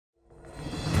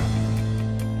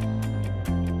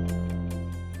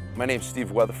My name's Steve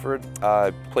Weatherford.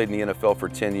 I played in the NFL for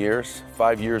 10 years,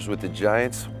 5 years with the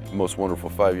Giants, most wonderful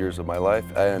 5 years of my life,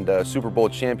 and Super Bowl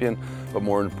champion, but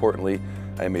more importantly,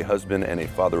 I am a husband and a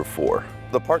father of 4.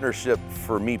 The partnership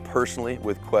for me personally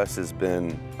with Quest has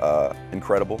been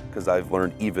incredible because I've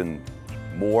learned even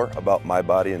more about my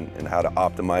body and how to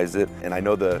optimize it. And I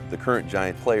know the current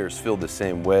Giant players feel the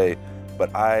same way,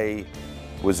 but I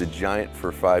was a Giant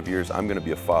for 5 years. I'm gonna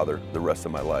be a father the rest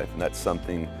of my life, and that's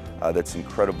something that's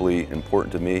incredibly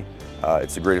important to me.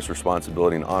 It's the greatest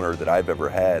responsibility and honor that I've ever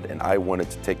had, and I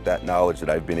wanted to take that knowledge that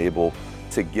I've been able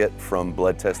to get from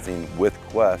blood testing with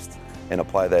Quest and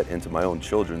apply that into my own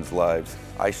children's lives.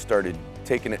 I started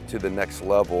taking it to the next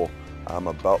level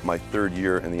about my 3rd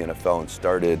year in the NFL and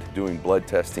started doing blood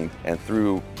testing. And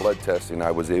through blood testing, I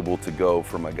was able to go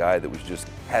from a guy that was just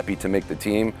happy to make the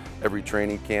team every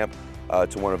training camp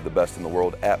to one of the best in the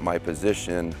world at my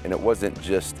position. And it wasn't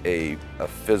just a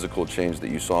physical change that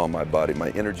you saw in my body.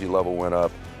 My energy level went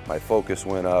up, my focus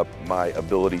went up, my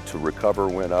ability to recover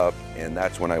went up, and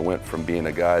that's when I went from being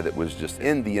a guy that was just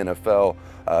in the NFL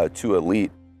to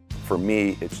elite. For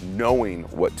me, it's knowing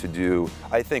what to do.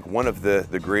 I think one of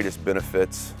the greatest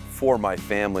benefits for my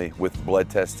family with blood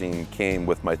testing came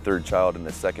with my 3rd child in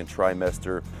the 2nd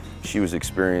trimester. She was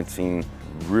experiencing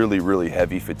really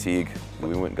heavy fatigue. We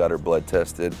went and got her blood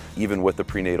tested. Even with the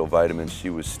prenatal vitamins, she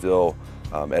was still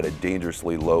at a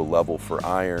dangerously low level for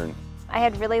iron. I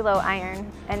had really low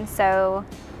iron, and so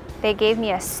they gave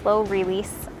me a slow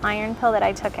release iron pill that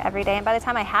I took every day, and by the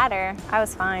time I had her, I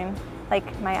was fine.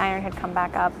 Like, my iron had come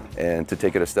back up. And to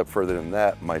take it a step further than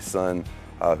that, my son,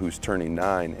 who's turning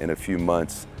 9 in a few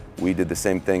months, we did the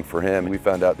same thing for him. We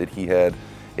found out that he had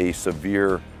a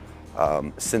severe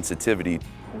sensitivity.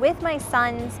 With my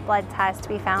son's blood test,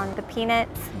 we found the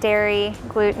peanuts, dairy,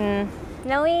 gluten.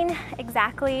 Knowing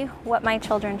exactly what my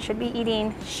children should be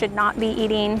eating, should not be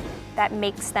eating, that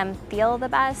makes them feel the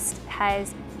best,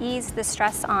 has eased the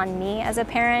stress on me as a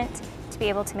parent to be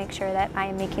able to make sure that I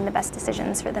am making the best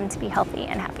decisions for them to be healthy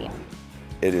and happy.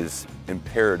 It is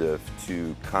imperative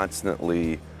to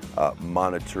constantly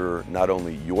monitor not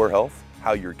only your health,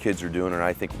 how your kids are doing, and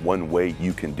I think one way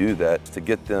you can do that is to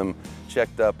get them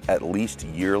checked up at least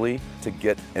yearly to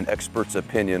get an expert's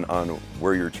opinion on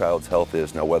where your child's health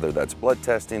is. Now, whether that's blood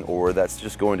testing or that's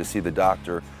just going to see the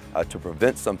doctor to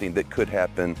prevent something that could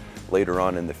happen later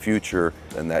on in the future,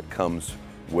 and that comes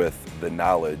with the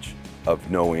knowledge of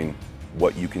knowing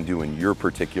what you can do in your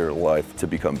particular life to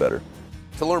become better.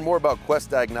 To learn more about Quest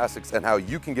Diagnostics and how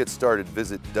you can get started,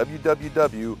 visit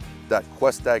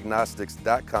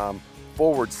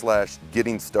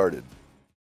www.questdiagnostics.com/getting started.